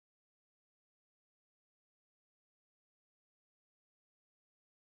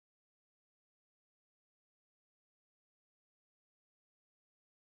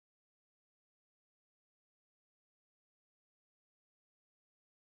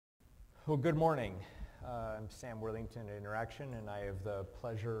Well, good morning. I'm Sam Worthington at Interaction, and I have the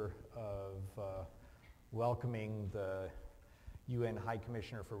pleasure of welcoming the UN High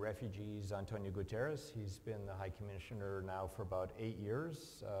Commissioner for Refugees, António Guterres. He's been the High Commissioner now for about 8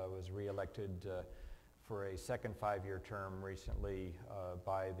 years, was re-elected for a second 5-year term recently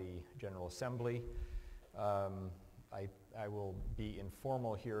by the General Assembly. I will be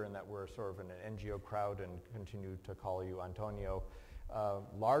informal here in that we're sort of an NGO crowd and continue to call you Antonio,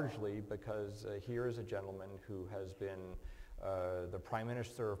 largely because here is a gentleman who has been the Prime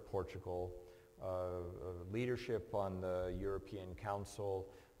Minister of Portugal, leadership on the European Council,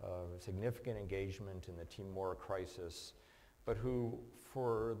 significant engagement in the Timor crisis, but who,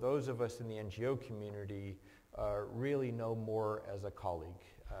 for those of us in the NGO community, really know more as a colleague,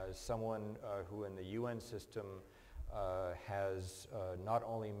 as someone who in the UN system has not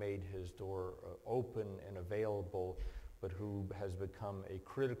only made his door open and available, but who has become a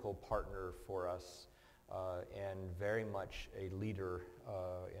critical partner for us and very much a leader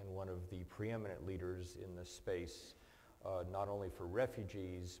and one of the preeminent leaders in this space, not only for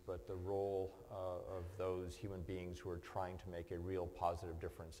refugees, but the role of those human beings who are trying to make a real positive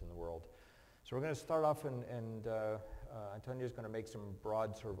difference in the world. So we're going to start off and Antonio is going to make some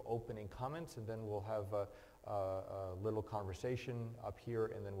broad sort of opening comments, and then we'll have a little conversation up here,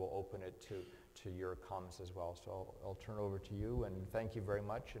 and then we'll open it to your comments as well. So I'll turn over to you, and thank you very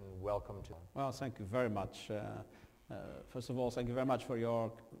much, and welcome to. Well, thank you very much. First of all, thank you very much for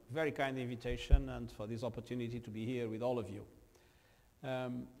your very kind invitation and for this opportunity to be here with all of you.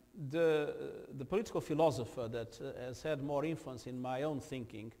 The political philosopher that has had more influence in my own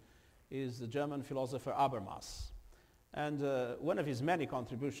thinking is the German philosopher Habermas. And one of his many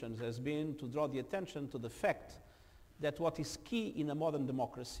contributions has been to draw the attention to the fact that what is key in a modern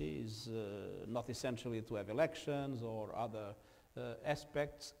democracy is not essentially to have elections or other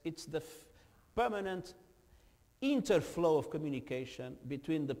aspects. It's the permanent interflow of communication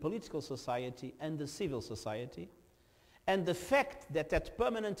between the political society and the civil society, and the fact that that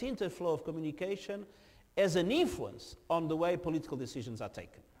permanent interflow of communication has an influence on the way political decisions are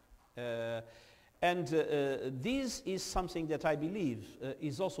taken. This is something that I believe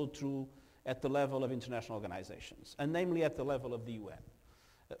is also true at the level of international organizations, and namely at the level of the UN.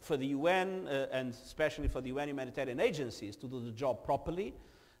 For the UN, and especially for the UN humanitarian agencies to do the job properly,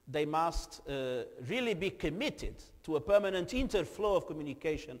 they must really be committed to a permanent interflow of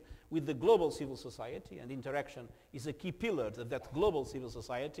communication with the global civil society, and interaction is a key pillar of that global civil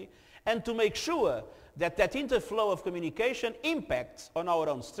society, and to make sure that that interflow of communication impacts on our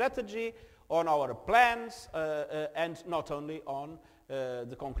own strategy, on our plans, and not only on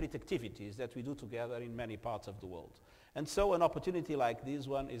the concrete activities that we do together in many parts of the world. And so an opportunity like this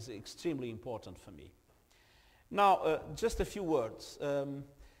one is extremely important for me. Now, just a few words.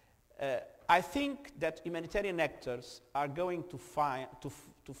 I think that humanitarian actors are going to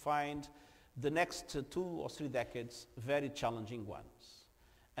find the next 2 or 3 decades very challenging ones.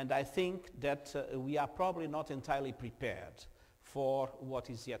 And I think that we are probably not entirely prepared for what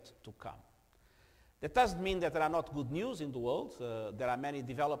is yet to come. That doesn't mean that there are not good news in the world. There are many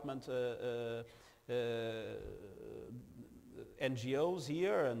development NGOs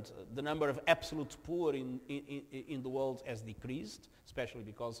here, and the number of absolute poor in the world has decreased, especially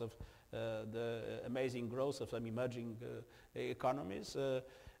because of the amazing growth of some emerging economies.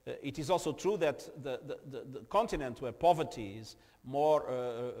 It is also true that the continent where poverty is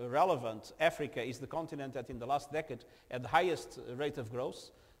more relevant, Africa, is the continent that in the last decade had the highest rate of growth.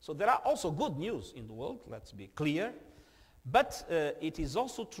 So there are also good news in the world, let's be clear. But it is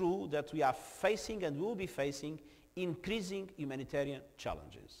also true that we are facing and will be facing increasing humanitarian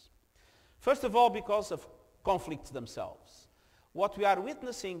challenges. First of all, because of conflicts themselves. What we are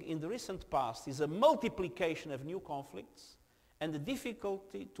witnessing in the recent past is a multiplication of new conflicts and the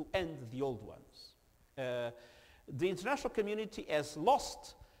difficulty to end the old ones. The international community has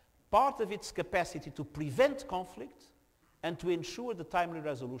lost part of its capacity to prevent conflict and to ensure the timely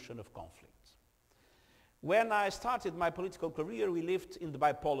resolution of conflict. When I started my political career, we lived in the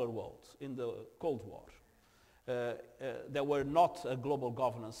bipolar world, in the Cold War. There were not a global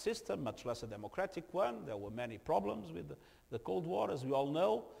governance system, much less a democratic one. There were many problems with the Cold War, as we all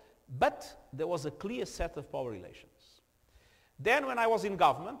know, but there was a clear set of power relations. Then when I was in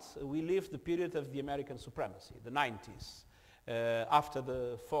government, we lived the period of the American supremacy, the 90s, after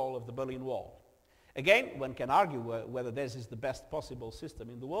the fall of the Berlin Wall. Again, one can argue whether this is the best possible system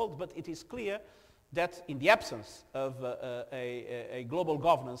in the world, but it is clear that in the absence of a global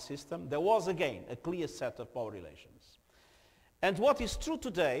governance system, there was again a clear set of power relations. And what is true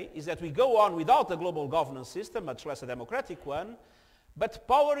today is that we go on without a global governance system, much less a democratic one, But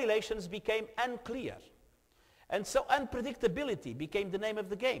power relations became unclear. And so unpredictability became the name of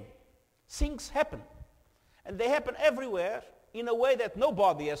the game. Things happen. And they happen everywhere in a way that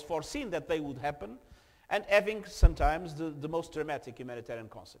nobody has foreseen that they would happen, and having sometimes the most dramatic humanitarian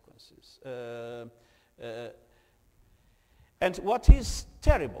consequences. And what is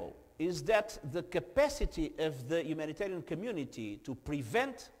terrible is that the capacity of the humanitarian community to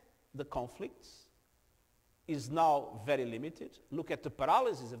prevent the conflicts is now very limited. Look at the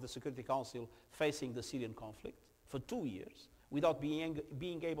paralysis of the Security Council facing the Syrian conflict for 2 years without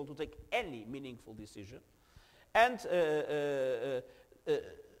being able to take any meaningful decision. And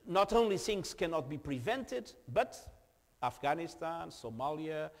not only things cannot be prevented, but Afghanistan,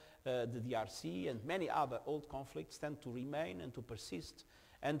 Somalia, the DRC, and many other old conflicts tend to remain and to persist,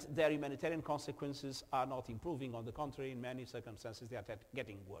 and their humanitarian consequences are not improving. On the contrary, in many circumstances, they are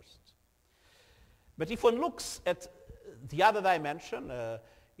getting worse. But if one looks at the other dimension,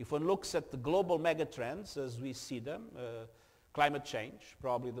 if one looks at the global megatrends as we see them, climate change,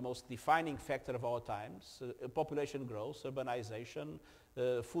 probably the most defining factor of our times, population growth, urbanization,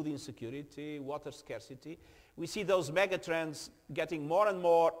 food insecurity, water scarcity. We see those megatrends getting more and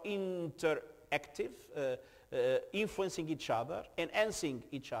more interactive, influencing each other, enhancing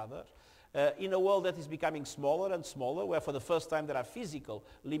each other, in a world that is becoming smaller and smaller, where for the first time there are physical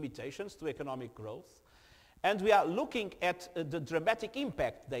limitations to economic growth. And we are looking at the dramatic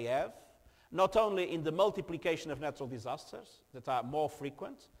impact they have, not only in the multiplication of natural disasters that are more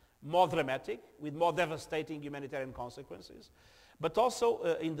frequent, more dramatic, with more devastating humanitarian consequences, but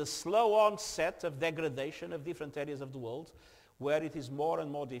also in the slow onset of degradation of different areas of the world where it is more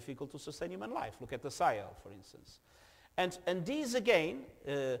and more difficult to sustain human life. Look at the Sahel, for instance. And these, again,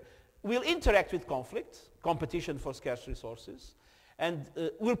 will interact with conflict, competition for scarce resources, and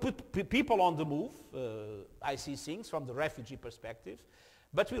will put people on the move. I see things from the refugee perspective,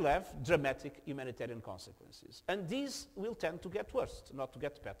 but will have dramatic humanitarian consequences. And these will tend to get worse, not to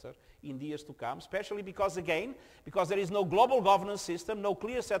get better in the years to come, especially because, again, because there is no global governance system, no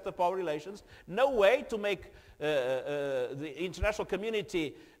clear set of power relations, no way to make the international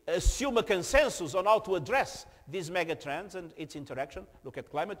community assume a consensus on how to address these megatrends and its interaction. Look at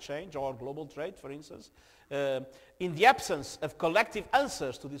climate change or global trade, for instance. In the absence of collective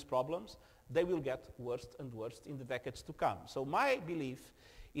answers to these problems, they will get worse and worse in the decades to come. So my belief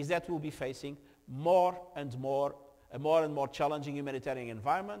is that we'll be facing more and more challenging humanitarian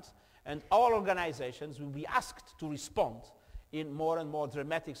environments, and our organizations will be asked to respond in more and more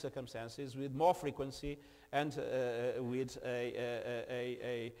dramatic circumstances with more frequency and with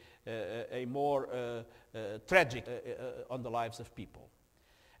a more tragic on the lives of people.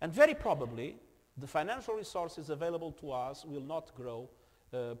 And very probably the financial resources available to us will not grow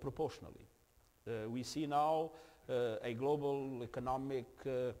proportionally. We see now a global economic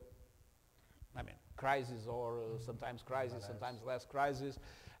crisis, or sometimes crisis, sometimes less crisis,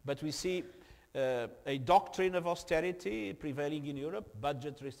 but we see a doctrine of austerity prevailing in Europe,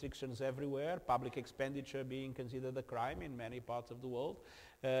 budget restrictions everywhere, public expenditure being considered a crime in many parts of the world.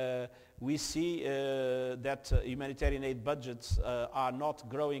 We see that humanitarian aid budgets are not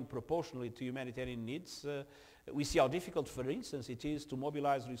growing proportionally to humanitarian needs. We see how difficult, for instance, it is to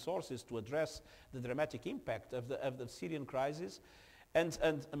mobilize resources to address the dramatic impact of the Syrian crisis.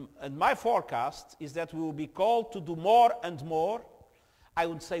 And my forecast is that we will be called to do more and more, I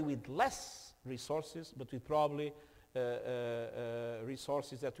would say with less resources, but with probably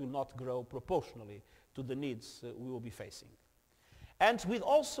resources that will not grow proportionally to the needs we will be facing. And with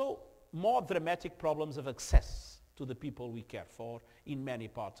also more dramatic problems of access to the people we care for in many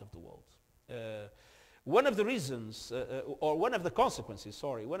parts of the world. One of the reasons, one of the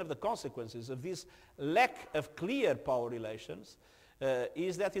consequences of this lack of clear power relations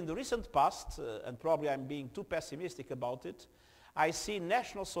is that in the recent past, and probably I'm being too pessimistic about it, I see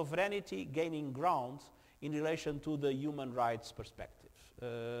national sovereignty gaining ground in relation to the human rights perspective.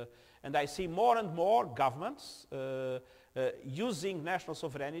 And I see more and more governments using national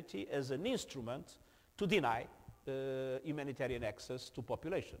sovereignty as an instrument to deny humanitarian access to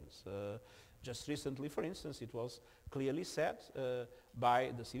populations. Just recently, for instance, it was clearly said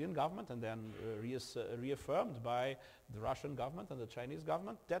by the Syrian government and then reaffirmed by the Russian government and the Chinese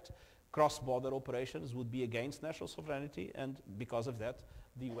government that cross-border operations would be against national sovereignty, and because of that,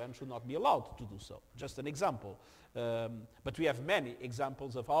 the UN should not be allowed to do so. Just an example. But we have many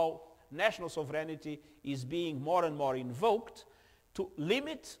examples of how national sovereignty is being more and more invoked to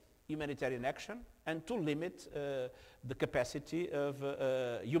limit humanitarian action and to limit the capacity of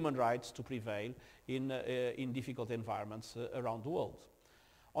human rights to prevail in difficult environments around the world.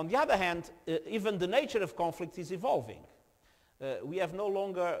 On the other hand, even the nature of conflict is evolving. We have no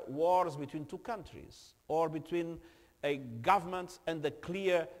longer wars between two countries or between a government and a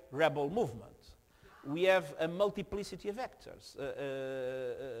clear rebel movement. We have a multiplicity of actors,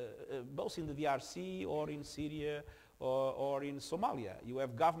 both in the DRC or in Syria or in Somalia. You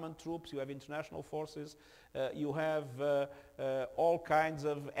have government troops, you have international forces, you have all kinds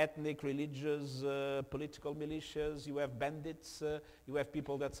of ethnic, religious, political militias, you have bandits, you have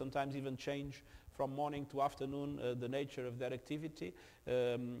people that sometimes even change from morning to afternoon the nature of their activity,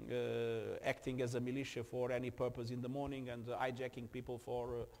 acting as a militia for any purpose in the morning and hijacking people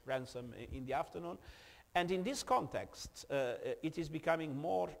for ransom in the afternoon. And in this context, it is becoming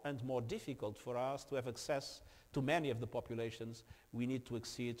more and more difficult for us to have access to many of the populations we need to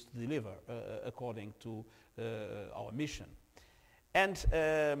exceed to deliver according to our mission. And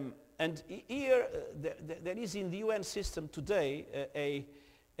here there is in the UN system today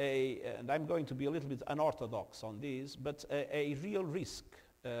and I'm going to be a little bit unorthodox on this, but a real risk,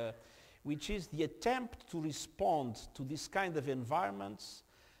 which is the attempt to respond to this kind of environments,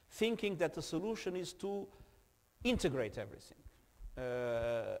 thinking that the solution is to integrate everything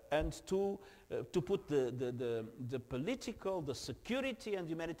and to put the political, the security and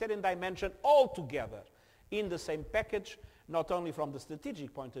humanitarian dimension all together in the same package, not only from the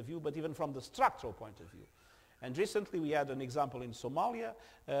strategic point of view, but even from the structural point of view. And recently we had an example in Somalia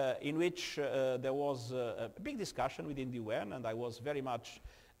in which there was a big discussion within the UN, and I was very much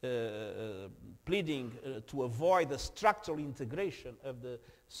pleading to avoid the structural integration of the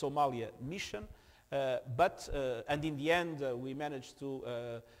Somalia mission. And in the end we managed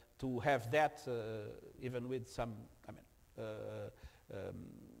to have that even with some,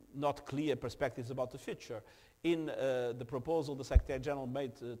 not clear perspectives about the future in the proposal the Secretary General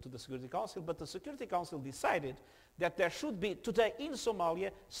made to the Security Council, but the Security Council decided that there should be today in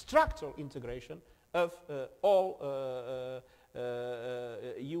Somalia structural integration of all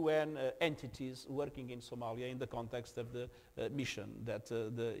UN entities working in Somalia in the context of the mission that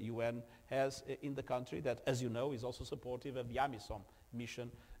the UN has in the country that, as you know, is also supportive of the AMISOM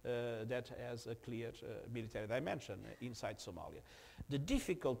mission that has a clear military dimension inside Somalia. The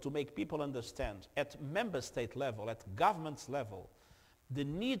difficult to make people understand at member state level, at governments level, the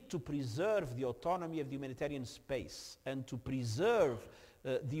need to preserve the autonomy of the humanitarian space and to preserve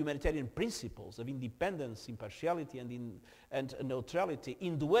the humanitarian principles of independence, impartiality and neutrality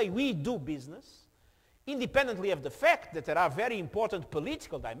in the way we do business, independently of the fact that there are very important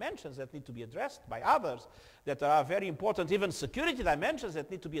political dimensions that need to be addressed by others, that there are very important even security dimensions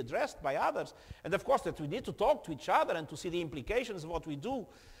that need to be addressed by others, and of course that we need to talk to each other and to see the implications of what we do.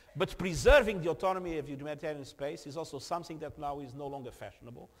 But preserving the autonomy of the humanitarian space is also something that now is no longer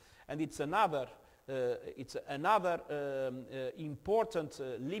fashionable, and it's another important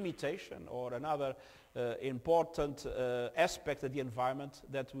limitation or another important aspect of the environment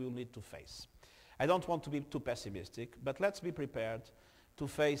that we will need to face. I don't want to be too pessimistic, but let's be prepared to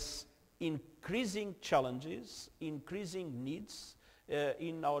face increasing challenges, increasing needs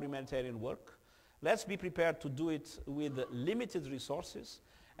in our humanitarian work. Let's be prepared to do it with limited resources,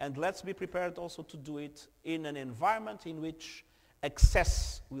 and let's be prepared also to do it in an environment in which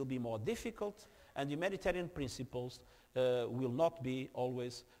access will be more difficult and humanitarian principles will not be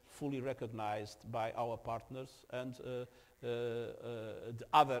always fully recognized by our partners and the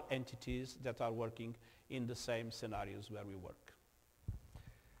other entities that are working in the same scenarios where we work.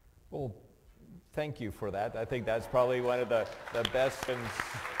 Well, thank you for that. I think that's probably one of the best things.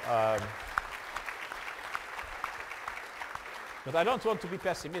 But I don't want to be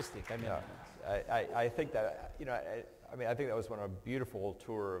pessimistic. I mean, yeah, I think that, I think that was one of a beautiful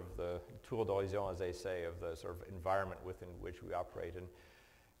tour of the tour d'horizon, as they say, of the sort of environment within which we operate. And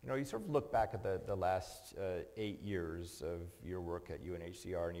you sort of look back at the last 8 years of your work at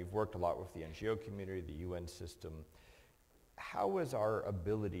UNHCR, and you've worked a lot with the NGO community, the UN system. How has our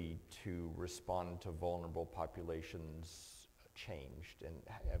ability to respond to vulnerable populations changed? And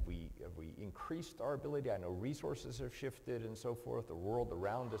have we increased our ability? I know resources have shifted and so forth. The world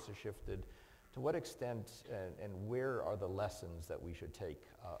around us has shifted. To what extent and where are the lessons that we should take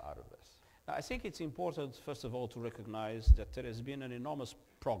out of this? I think it's important, first of all, to recognize that there has been an enormous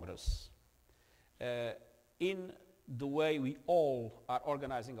progress in the way we all are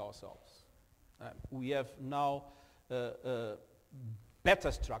organizing ourselves. We have now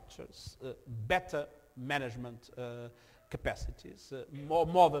better structures, better management capacities, more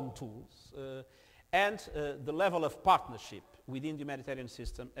modern tools, and the level of partnership within the humanitarian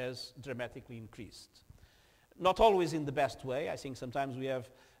system has dramatically increased. Not always in the best way. I think sometimes we have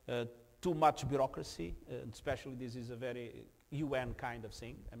too much bureaucracy, especially this is a very UN kind of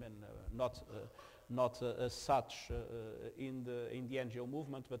thing. I mean, not as such in the NGO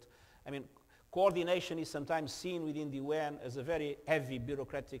movement. But I mean, coordination is sometimes seen within the UN as a very heavy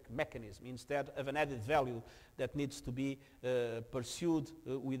bureaucratic mechanism instead of an added value that needs to be pursued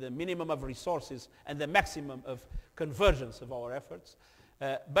with a minimum of resources and the maximum of convergence of our efforts.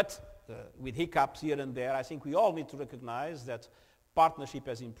 But with hiccups here and there, I think we all need to recognize that partnership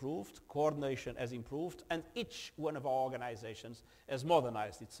has improved, coordination has improved, and each one of our organizations has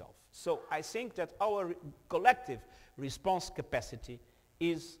modernized itself. So I think that our collective response capacity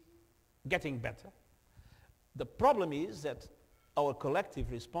is getting better. The problem is that our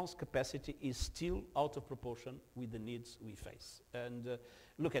collective response capacity is still out of proportion with the needs we face. And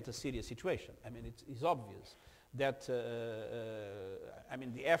look at the Syria situation. I mean, it is obvious that, I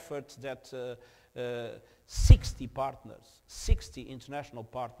mean, the effort that 60 partners, 60 international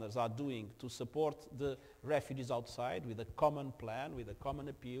partners are doing to support the refugees outside with a common plan, with a common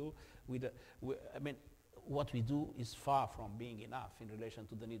appeal, I mean, what we do is far from being enough in relation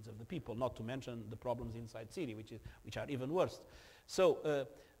to the needs of the people, not to mention the problems inside Syria, which are even worse. So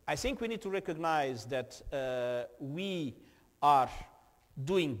I think we need to recognize that we are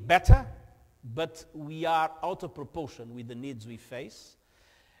doing better, but we are out of proportion with the needs we face.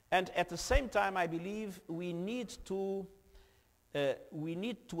 And at the same time, I believe we need to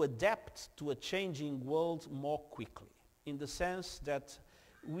adapt to a changing world more quickly, in the sense that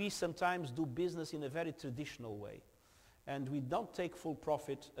we sometimes do business in a very traditional way, and we don't take full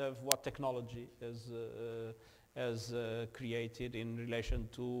profit of what technology has created in relation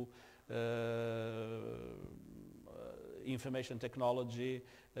to information technology,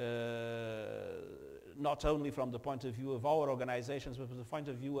 not only from the point of view of our organizations, but from the point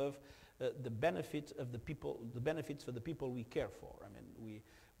of view of the benefit of the people, the benefits for the people we care for. I mean,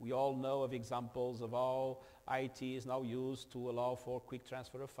 we all know of examples of how IT is now used to allow for quick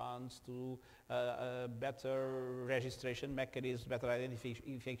transfer of funds, to better registration mechanisms, better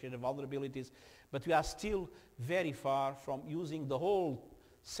identification of vulnerabilities, but we are still very far from using the whole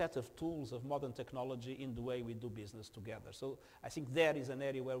set of tools of modern technology in the way we do business together. So I think there is an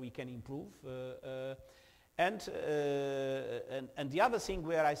area where we can improve. And the other thing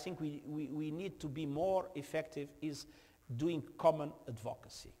where I think we need to be more effective is doing common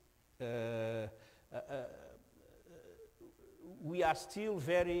advocacy. We are still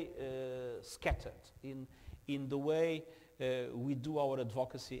very scattered in the way we do our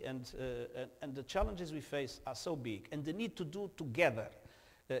advocacy, and the challenges we face are so big, and the need to do together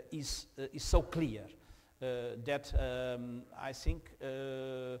is so clear that I think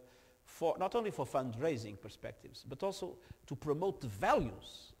for not only for fundraising perspectives, but also to promote the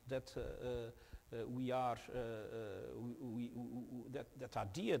values that that are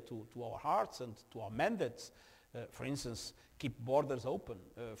dear to our hearts and to our mandates. For instance, keep borders open.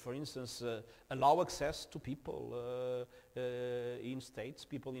 For instance, allow access to people in states,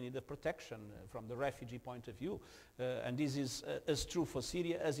 people in need of protection from the refugee point of view. And this is as true for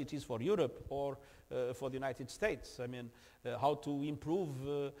Syria as it is for Europe or for the United States. I mean, how to improve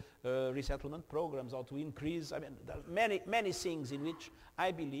resettlement programs, how to increase, I mean, there are many things in which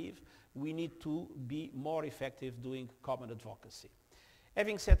I believe we need to be more effective doing common advocacy.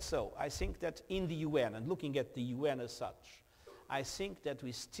 Having said so, I think that in the UN, and looking at the UN as such, I think that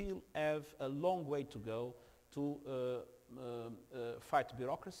we still have a long way to go to fight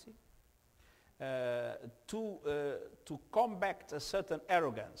bureaucracy, to combat a certain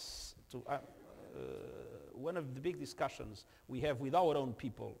arrogance. One of the big discussions we have with our own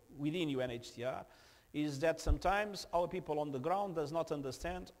people within UNHCR is that sometimes our people on the ground does not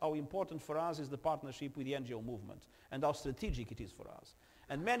understand how important for us is the partnership with the NGO movement and how strategic it is for us.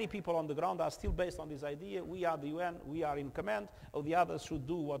 And many people on the ground are still based on this idea, we are the UN, we are in command, or the others should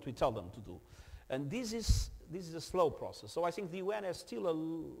do what we tell them to do. And this is a slow process. So I think the UN has still a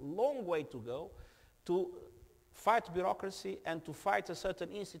long way to go to fight bureaucracy and to fight a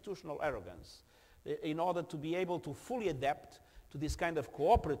certain institutional arrogance in order to be able to fully adapt to this kind of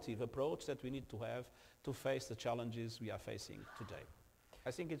cooperative approach that we need to have to face the challenges we are facing today.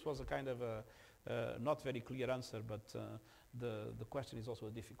 I think it was a kind of a not very clear answer, but the question is also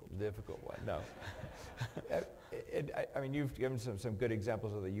a difficult one. No. I mean, you've given some good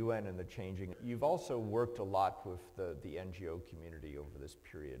examples of the UN and the changing. You've also worked a lot with the NGO community over this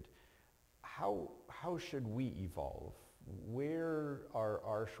period. How should we evolve? Where are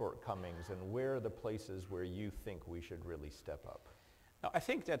our shortcomings, and where are the places where you think we should really step up? Now, I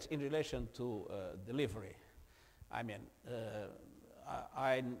think that in relation to delivery, I mean,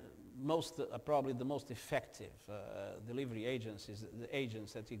 probably the most effective delivery agencies, the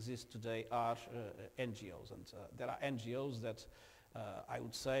agents that exist today are NGOs, and there are NGOs that I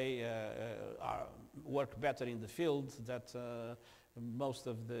would say, work better in the field than most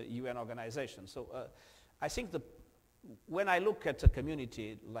of the UN organizations. So I think when I look at a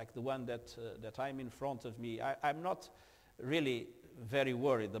community like the one that I'm in front of me, I'm not really very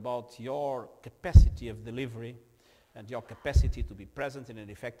worried about your capacity of delivery and your capacity to be present in an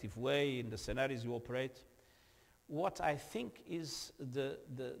effective way in the scenarios you operate. What I think is the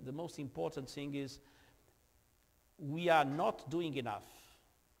most important thing is we are not doing enough,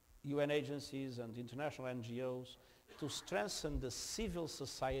 UN agencies and international NGOs, to strengthen the civil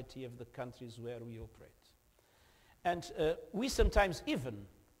society of the countries where we operate. And we sometimes even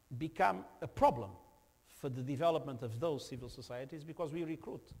become a problem for the development of those civil societies because we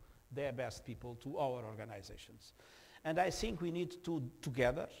recruit their best people to our organizations. And I think we need to,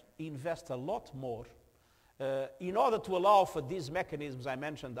 together, invest a lot more in order to allow for these mechanisms I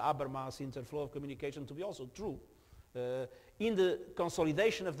mentioned, the Habermas interflow of communication, to be also true in the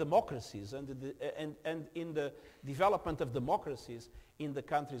consolidation of democracies and in the development of democracies in the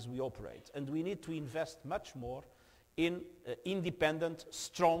countries we operate. And we need to invest much more in independent,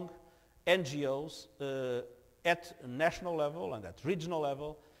 strong NGOs at national level and at regional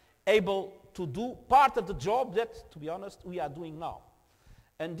level, able to do part of the job that, to be honest, we are doing now.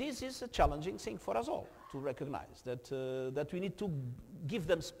 And this is a challenging thing for us all to recognize, that we need to give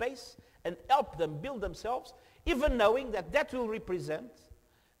them space and help them build themselves, even knowing that that will represent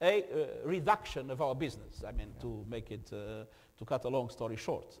a reduction of our business. I mean, to make it, to cut a long story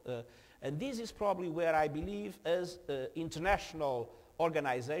short. And this is probably where I believe as international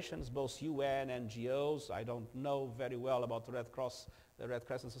organizations, both UN, NGOs, I don't know very well about the Red Cross, the Red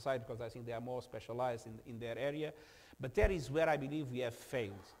Crescent Society, because I think they are more specialized in their area. But that is where I believe we have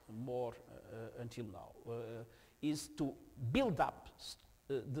failed more until now, is to build up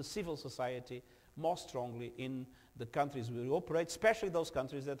the civil society more strongly in the countries we operate, especially those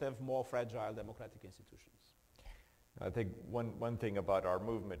countries that have more fragile democratic institutions. I think one thing about our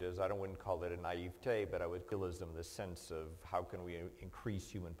movement is, I wouldn't call it a naivete, but I would feel as the sense of how can we increase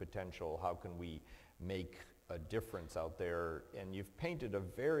human potential, how can we make a difference out there. And you've painted a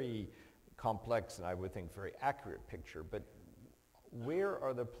very complex and I would think very accurate picture, but where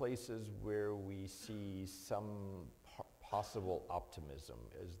are the places where we see some possible optimism?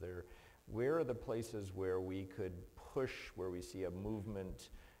 Where are the places where we could push, where we see a movement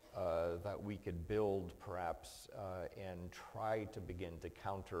that we could build perhaps and try to begin to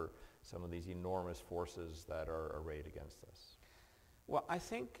counter some of these enormous forces that are arrayed against us? Well, I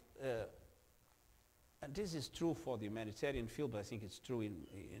think, and this is true for the humanitarian field, but I think it's true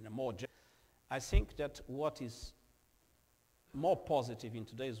in a more general. I think that what is more positive in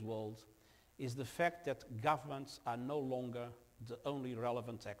today's world is the fact that governments are no longer the only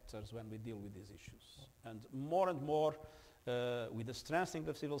relevant actors when we deal with these issues. And more, with the strengthening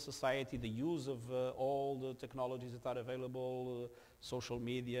of civil society, the use of all the technologies that are available, social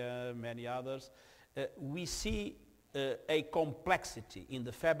media, many others, we see a complexity in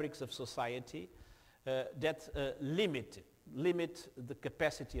the fabrics of society that limit the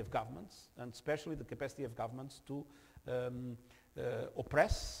capacity of governments, and especially the capacity of governments to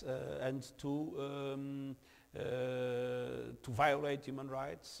oppress and to violate human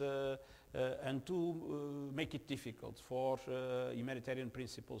rights and to make it difficult for humanitarian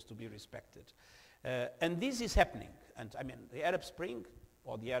principles to be respected. And this is happening. And I mean, the Arab Spring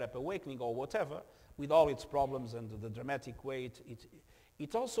or the Arab Awakening or whatever, with all its problems and the dramatic way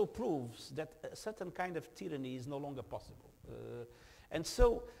it also proves that a certain kind of tyranny is no longer possible. And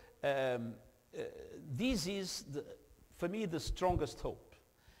so this is, for me, the strongest hope.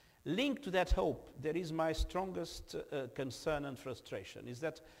 Linked to that hope, there is my strongest concern and frustration, is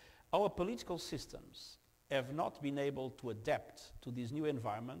that our political systems have not been able to adapt to this new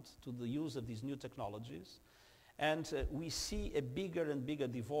environment, to the use of these new technologies, and we see a bigger and bigger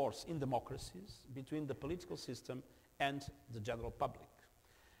divorce in democracies between the political system and the general public.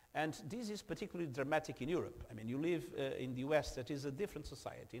 And this is particularly dramatic in Europe. I mean, you live in the US, that is a different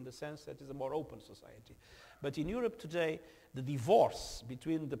society, in the sense that it's a more open society. But in Europe today, the divorce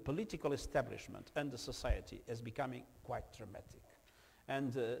between the political establishment and the society is becoming quite dramatic.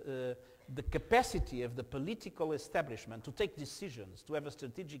 And the capacity of the political establishment to take decisions, to have a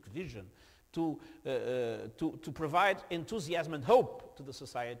strategic vision, to provide enthusiasm and hope to the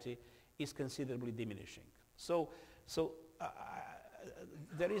society is considerably diminishing. So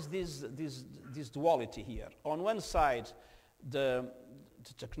there is this duality here. On one side, the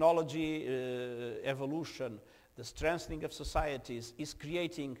technology evolution, the strengthening of societies is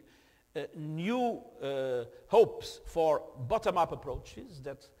creating new hopes for bottom-up approaches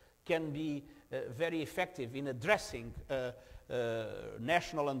that can be very effective in addressing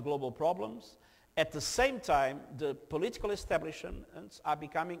national and global problems. At the same time, the political establishments are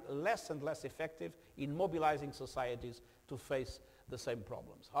becoming less and less effective in mobilizing societies to face the same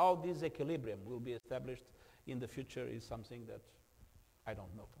problems. How this equilibrium will be established in the future is something that I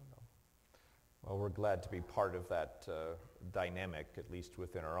don't know. Well, we're glad to be part of that dynamic, at least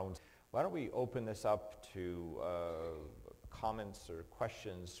within our own. Why don't we open this up to comments or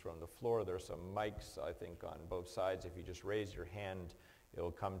questions from the floor? There are some mics, I think, on both sides. If you just raise your hand,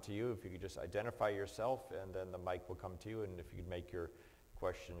 it'll come to you. If you could just identify yourself, and then the mic will come to you. And if you could make your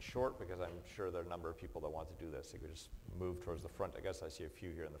question short, because I'm sure there are a number of people that want to do this. You could just move towards the front. I guess I see a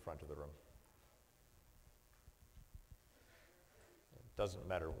few here in the front of the room. It doesn't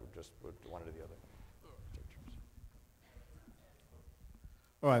matter, we'll just one or the other. Take turns.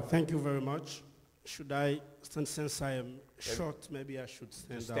 All right, thank you very much. Should I, since I am short, maybe I should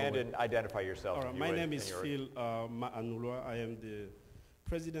stand Just stand and identify yourself. All right, my name is Phil Ma'anulwa. I am the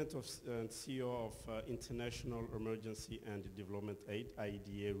President and CEO of International Emergency and Development Aid,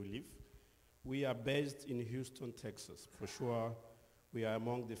 IDA Relief. We are based in Houston, Texas. For sure, we are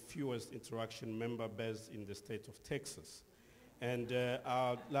among the fewest interaction member based in the state of Texas. And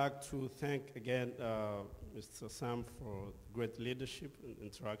I'd like to thank again Mr. Sam for great leadership and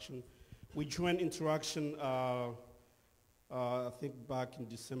interaction. We joined Interaction I think back in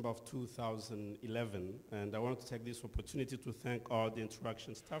December of 2011, and I want to take this opportunity to thank all the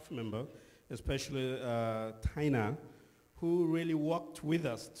Interaction staff members, especially Tina, who really worked with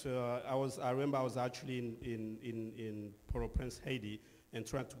us. I remember I was actually in Port-au-Prince, Haiti, and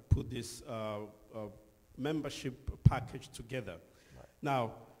trying to put this membership package together. Right.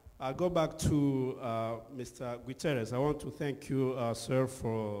 Now, I'll go back to Mr. Guterres. I want to thank you, sir,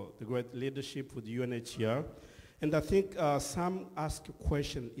 for the great leadership with the UNHCR. And I think Sam asked a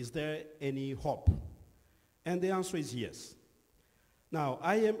question, is there any hope? And the answer is yes. Now,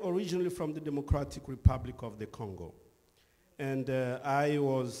 I am originally from the Democratic Republic of the Congo. And I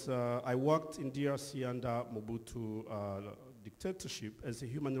worked in DRC under Mobutu dictatorship as a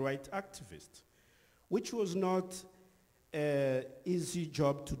human rights activist, which was not an easy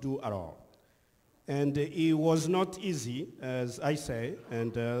job to do at all. And it was not easy, as I say,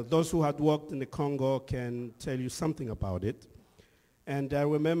 and those who had worked in the Congo can tell you something about it. And I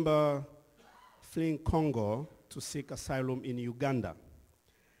remember fleeing Congo to seek asylum in Uganda.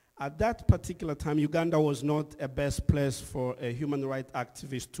 At that particular time, Uganda was not a best place for a human rights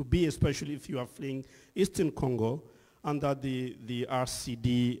activist to be, especially if you are fleeing Eastern Congo under the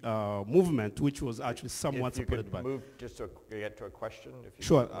RCD movement, which was actually somewhat supported by. If you could move just to get to a question. If you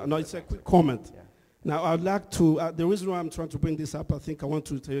sure, no, it's a quick comment. Yeah. Now, I'd like to, the reason why I'm trying to bring this up, I think I want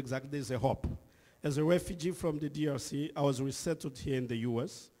to tell you exactly there's a hope. As a refugee from the DRC, I was resettled here in the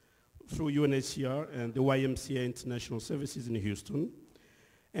US through UNHCR and the YMCA International Services in Houston.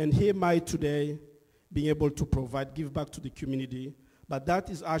 And here am I today being able to give back to the community, but that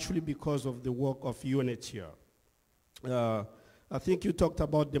is actually because of the work of UNHCR. I think you talked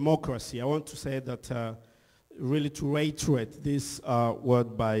about democracy. I want to say that really to reiterate this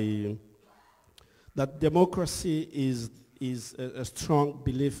word by that democracy is a strong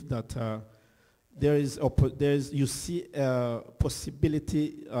belief that you see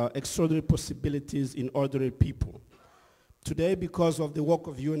possibility, extraordinary possibilities in ordinary people. Today, because of the work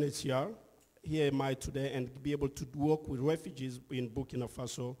of UNHCR, here am I today and be able to work with refugees in Burkina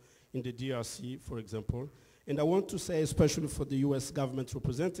Faso, in the DRC, for example. And I want to say, especially for the US government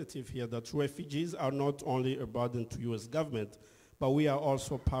representative here, that refugees are not only a burden to US government, but we are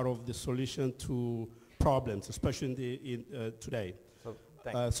also part of the solution to problems, especially today.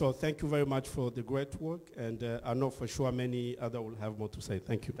 So thank you very much for the great work, and I know for sure many others will have more to say.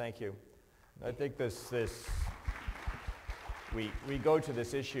 Thank you. Thank you. I think we go to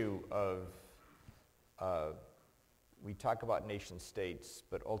this issue of, we talk about nation states,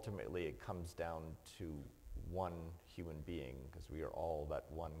 but ultimately it comes down to one human being, because we are all that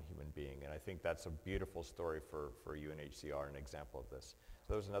one human being. And I think that's a beautiful story for UNHCR, an example of this.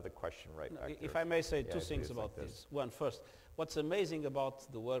 So there's another question right back there. If I may say two things about this. One, first, what's amazing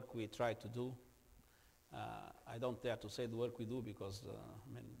about the work we try to do, I don't dare to say the work we do because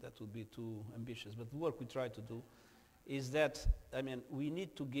I mean, that would be too ambitious, but the work we try to do is that, I mean, we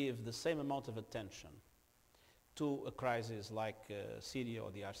need to give the same amount of attention to a crisis like Syria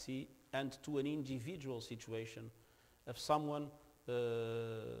or the RC and to an individual situation of someone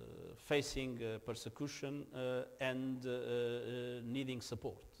facing persecution and needing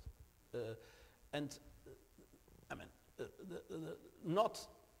support. And I mean, not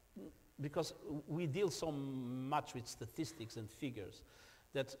because we deal so much with statistics and figures,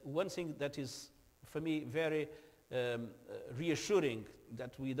 that one thing that is for me very reassuring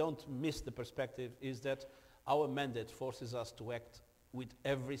that we don't miss the perspective is that our mandate forces us to act with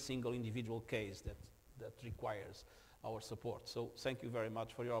every single individual case that requires our support. So thank you very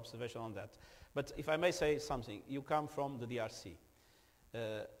much for your observation on that. But if I may say something, you come from the DRC,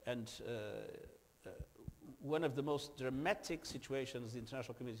 and one of the most dramatic situations the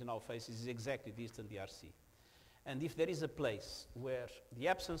international community now faces is exactly the Eastern DRC. And if there is a place where the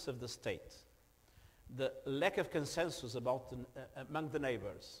absence of the state, the lack of consensus about among the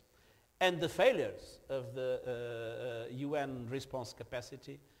neighbors, and the failures of the UN response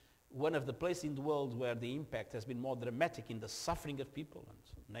capacity, one of the places in the world where the impact has been more dramatic in the suffering of people, and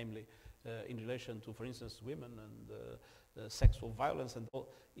namely in relation to, for instance, women and sexual violence and all,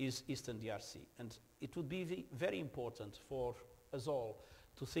 is Eastern DRC. And it would be very important for us all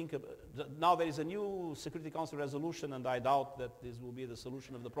to think about, now there is a new Security Council resolution, and I doubt that this will be the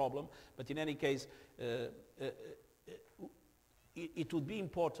solution of the problem, but in any case, it would be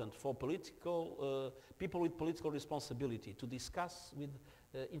important for people with political responsibility to discuss with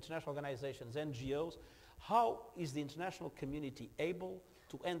international organizations, NGOs, how is the international community able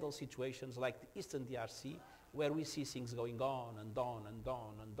to handle situations like the Eastern DRC, where we see things going on and on and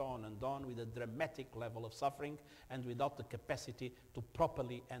on and on and on with a dramatic level of suffering and without the capacity to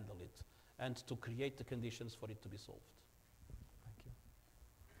properly handle it and to create the conditions for it to be solved. Thank you.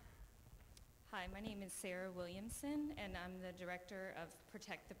 Hi, my name is Sarah Williamson, and I'm the Director of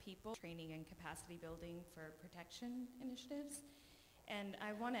Protect the People, Training and Capacity Building for Protection Initiatives. And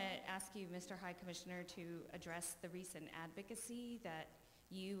I want to ask you, Mr. High Commissioner, to address the recent advocacy that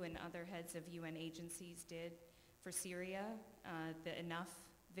you and other heads of UN agencies did for Syria, the Enough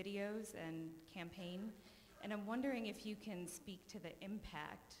videos and campaign. And I'm wondering if you can speak to the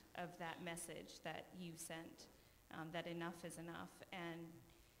impact of that message that you sent, that enough is enough, and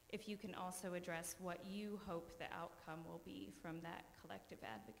if you can also address what you hope the outcome will be from that collective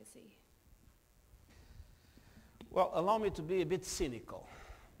advocacy. Well, allow me to be a bit cynical.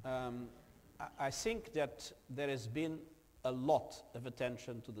 I think that there has been a lot of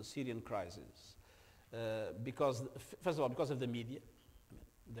attention to the Syrian crisis because, first of all, because of the media. I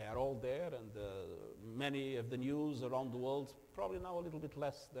mean, they are all there, and many of the news around the world, probably now a little bit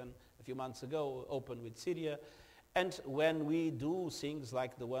less than a few months ago, open with Syria. And when we do things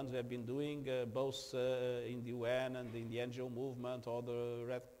like the ones we have been doing, both in the UN and in the NGO movement or the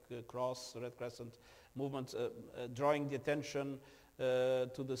Red Cross, Red Crescent movement, drawing the attention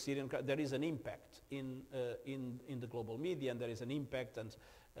to the Syrian crisis, there is an impact in the global media, and there is an impact, and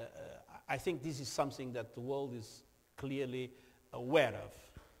I think this is something that the world is clearly aware of.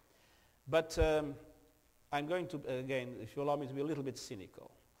 But I'm going to, again, if you allow me to be a little bit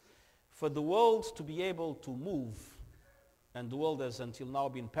cynical, for the world to be able to move, and the world has until now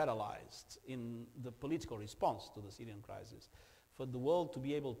been paralyzed in the political response to the Syrian crisis, for the world to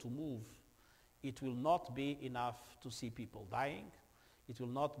be able to move, it will not be enough to see people dying. It will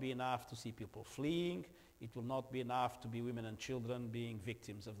not be enough to see people fleeing. It will not be enough to be women and children being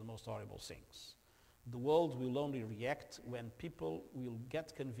victims of the most horrible things. The world will only react when people will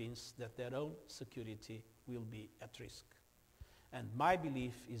get convinced that their own security will be at risk. And my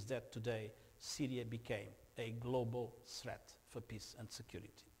belief is that today Syria became a global threat for peace and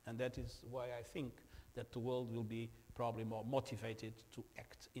security. And that is why I think that the world will be probably more motivated to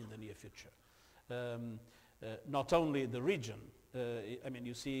act in the near future. Not only the region, I mean,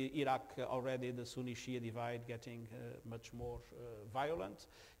 you see Iraq already, the Sunni-Shia divide getting much more violent.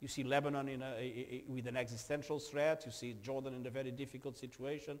 You see Lebanon with an existential threat. You see Jordan in a very difficult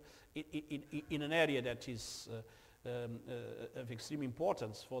situation in an area that is of extreme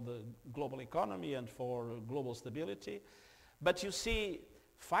importance for the global economy and for global stability. But you see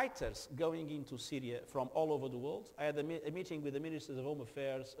fighters going into Syria from all over the world. I had a meeting with the Ministers of Home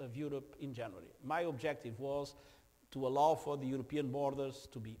Affairs of Europe in January. My objective was to allow for the European borders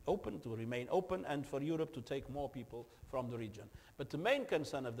to be open, to remain open, and for Europe to take more people from the region. But the main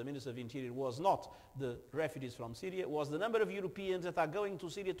concern of the Minister of Interior was not the refugees from Syria, it was the number of Europeans that are going to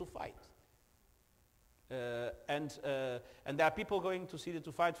Syria to fight. And there are people going to Syria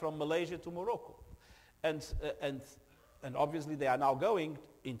to fight from Malaysia to Morocco. And obviously they are now going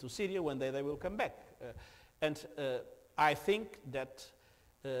into Syria when they will come back. I think that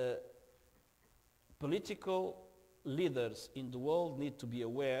political leaders in the world need to be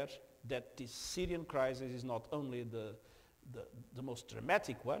aware that this Syrian crisis is not only the most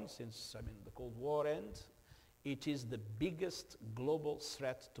dramatic one since, I mean, the Cold War end. It is the biggest global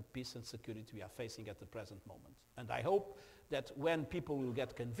threat to peace and security we are facing at the present moment. And I hope that when people will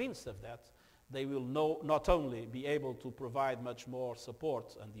get convinced of that, they will not only be able to provide much more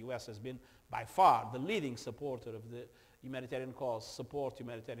support, and the US has been by far the leading supporter of the humanitarian cause, support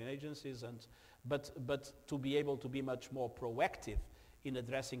humanitarian agencies, but to be able to be much more proactive in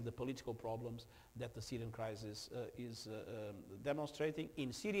addressing the political problems that the Syrian crisis is demonstrating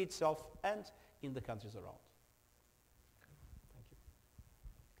in Syria itself and in the countries around. Thank you.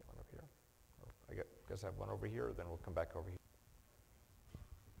 Got one over here. I guess I have one over here, then we'll come back over here.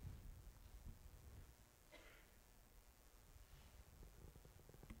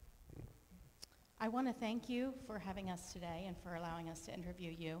 I want to thank you for having us today and for allowing us to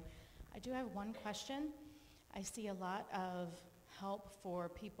interview you. I do have one question. I see a lot of help for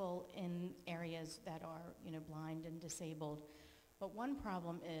people in areas that are, blind and disabled. But one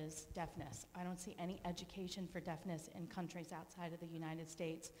problem is deafness. I don't see any education for deafness in countries outside of the United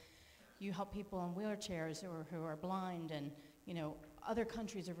States. You help people in wheelchairs who are blind, and other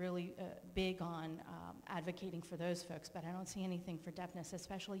countries are really big on advocating for those folks, but I don't see anything for deafness,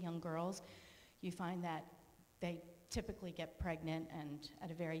 especially young girls. You find that they typically get pregnant and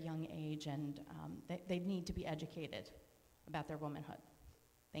at a very young age, and they need to be educated about their womanhood.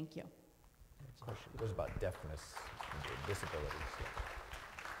 Thank you. Question was about deafness and disabilities.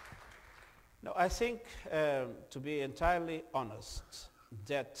 No, I think, to be entirely honest,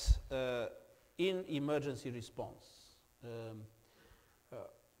 that in emergency response,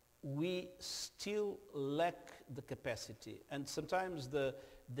 we still lack the capacity, and sometimes the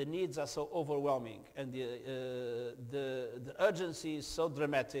needs are so overwhelming, and the urgency is so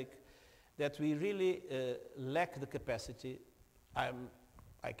dramatic that we really lack the capacity.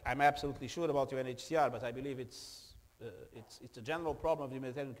 I'm absolutely sure about UNHCR, but I believe it's a general problem of the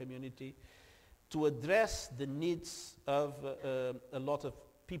humanitarian community to address the needs of a lot of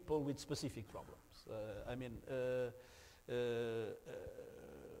people with specific problems.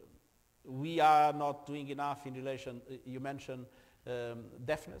 We are not doing enough in relation, you mentioned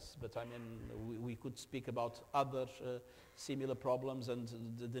deafness, but we could speak about other similar problems and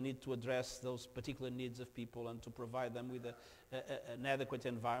the need to address those particular needs of people and to provide them with an adequate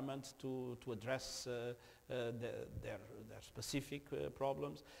environment to address their specific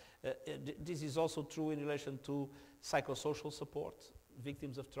problems. This is also true in relation to psychosocial support,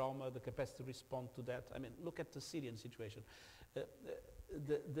 victims of trauma, the capacity to respond to that. Look at the Syrian situation.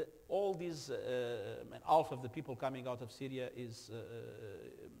 All these, half of the people coming out of Syria is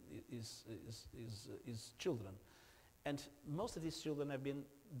children. And most of these children have been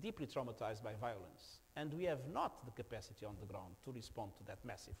deeply traumatized by violence. And we have not the capacity on the ground to respond to that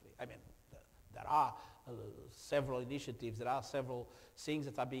massively. There are several initiatives, there are several things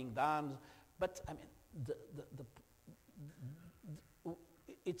that are being done, but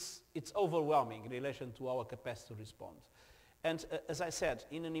it's overwhelming in relation to our capacity to respond. And as I said,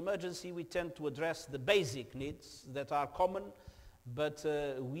 in an emergency we tend to address the basic needs that are common, but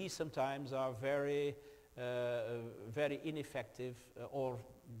we sometimes are very ineffective, or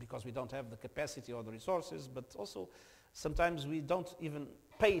because we don't have the capacity or the resources, but also sometimes we don't even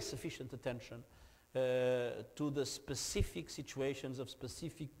pay sufficient attention to the specific situations of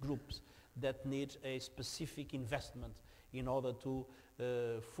specific groups that need a specific investment in order to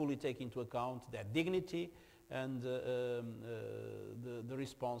fully take into account their dignity and the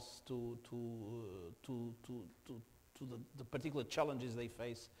response to the particular challenges they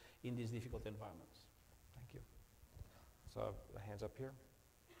face in these difficult environments. Thank you. So, hands up here.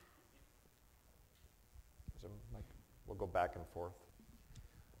 There's a mic. We'll go back and forth.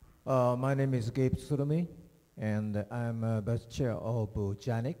 My name is Gabe Surumi, and I'm vice chair of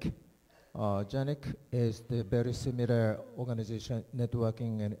JANIC. JANIC is the very similar organization,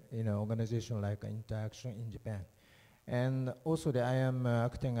 networking and organization like Interaction in Japan. And also I am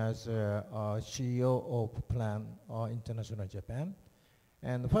acting as CEO of Plan International Japan.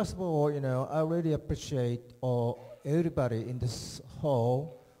 And first of all, I really appreciate everybody in this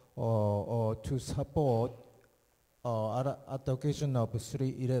hall to support at the occasion of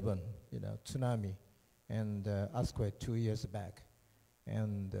 3/11, tsunami and earthquake 2 years back.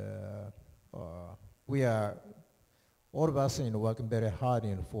 And we are, all of us, working very hard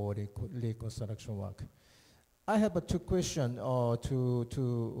for the reconstruction work. I have two questions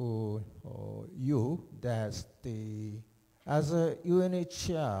to you. That's as a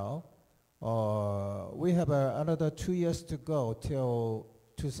UNHCR, we have another 2 years to go till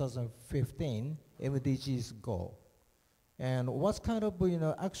 2015 MDGs goal. And what kind of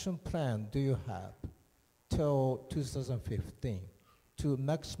action plan do you have till 2015 to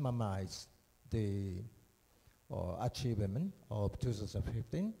maximize the achievement of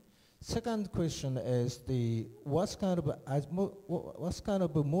 2015? Second question is what's kind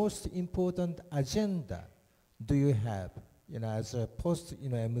of a most important agenda do you have, as a post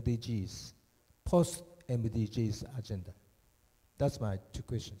MDGs agenda? That's my two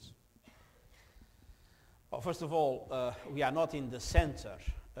questions. Well, first of all, we are not in the center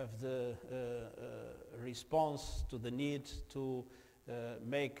of the response to the need to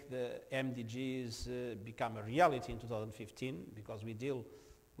make the MDGs become a reality in 2015, because we deal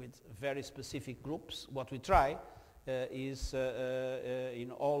with very specific groups. What we try is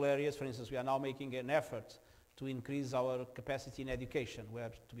in all areas. For instance, we are now making an effort to increase our capacity in education, where,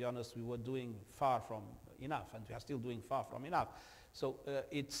 to be honest, we were doing far from enough, and we are still doing far from enough. So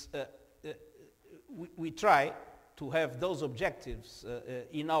we try to have those objectives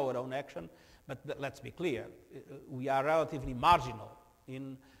in our own action, but let's be clear, we are relatively marginal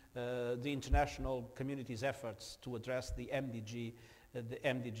in the international community's efforts to address the MDG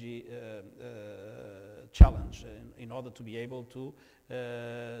challenge in order to be able to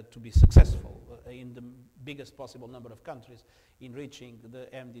be successful in the biggest possible number of countries in reaching the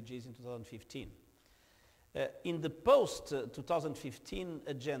MDGs in 2015. In the post-2015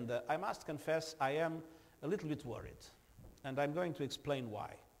 agenda, I must confess I am a little bit worried, and I'm going to explain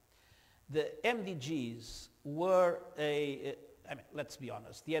why. The MDGs were let's be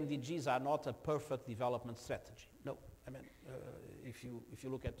honest, the MDGs are not a perfect development strategy. No, if you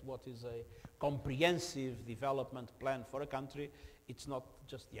look at what is a comprehensive development plan for a country, it's not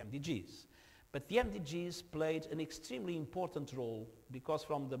just the MDGs. But the MDGs played an extremely important role because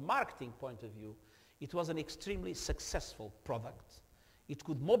from the marketing point of view, it was an extremely successful product. It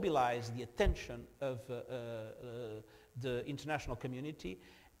could mobilize the attention of the international community,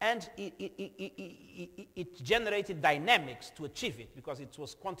 and it generated dynamics to achieve it because it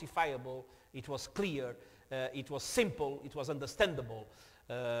was quantifiable, it was clear, it was simple, it was understandable.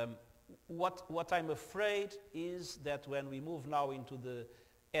 What I'm afraid is that when we move now into the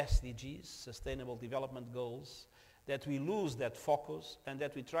SDGs, Sustainable Development Goals, that we lose that focus and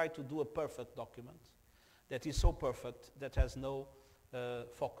that we try to do a perfect document that is so perfect that has no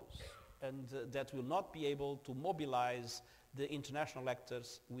focus, and that will not be able to mobilize the international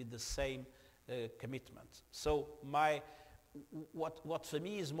actors with the same commitment. So what for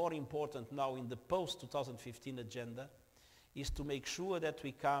me is more important now in the post-2015 agenda is to make sure that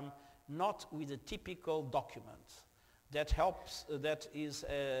we come not with a typical document that helps, that is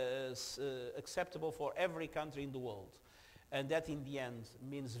acceptable for every country in the world, and that in the end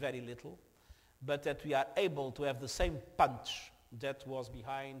means very little, but that we are able to have the same punch that was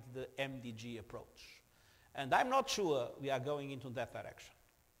behind the MDG approach. And I'm not sure we are going into that direction.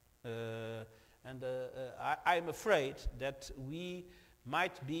 I'm afraid that we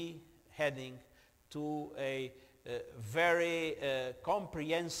might be heading to a very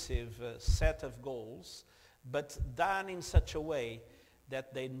comprehensive set of goals, but done in such a way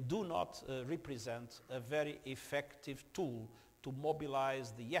that they do not represent a very effective tool to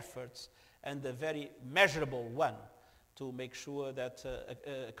mobilize the efforts, and a very measurable one to make sure that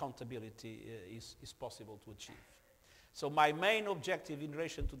accountability is possible to achieve. So my main objective in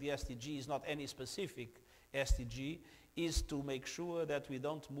relation to the SDG is not any specific SDG, is to make sure that we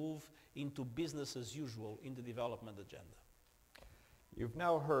don't move into business as usual in the development agenda. You've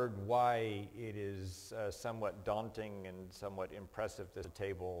now heard why it is somewhat daunting and somewhat impressive, this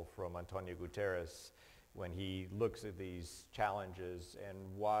table from António Guterres when he looks at these challenges, and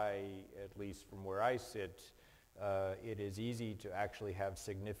why, at least from where I sit, it is easy to actually have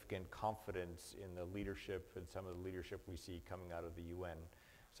significant confidence in the leadership and some of the leadership we see coming out of the UN.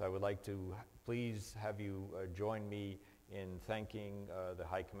 So I would like to please have you join me in thanking the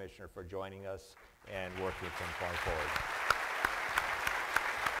High Commissioner for joining us and working with him going forward.